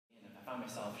found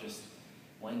myself just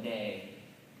one day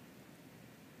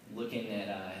looking at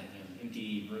an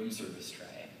empty room service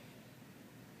tray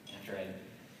after I'd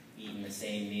eaten the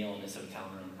same meal in this hotel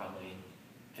room probably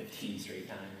 15 straight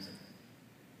times,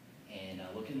 and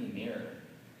looking in the mirror,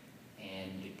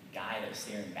 and the guy that was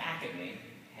staring back at me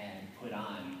had put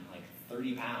on like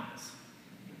 30 pounds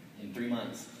in 3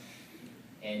 months.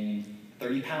 And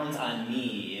 30 pounds on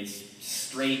me is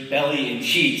straight belly and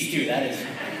cheeks, too.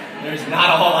 There's not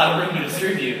a whole lot of room to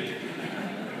distribute.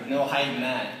 No hiding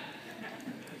that.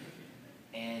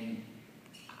 And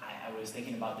I was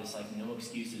thinking about this like no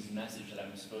excuses message that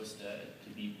I'm supposed to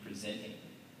be presenting.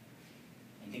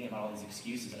 And thinking about all these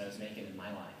excuses that I was making in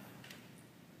my life.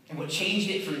 And what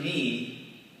changed it for me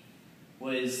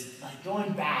was like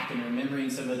going back and remembering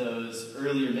some of those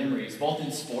earlier memories, both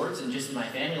in sports and just in my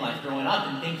family life growing up,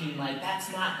 and thinking like,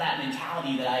 that's not that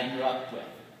mentality that I grew up with.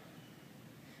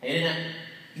 I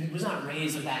was not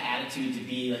raised with that attitude to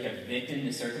be like a victim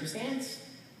to circumstance.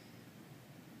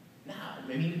 No,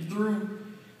 I mean,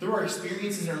 through our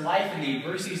experiences in our life and the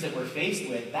adversities that we're faced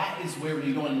with, that is where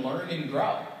we go and learn and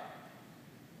grow.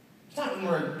 It's not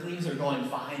when things are going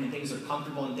fine and things are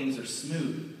comfortable and things are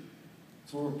smooth.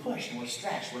 It's where we're pushed and we're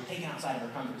stretched, we're taken outside of our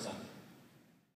comfort zone.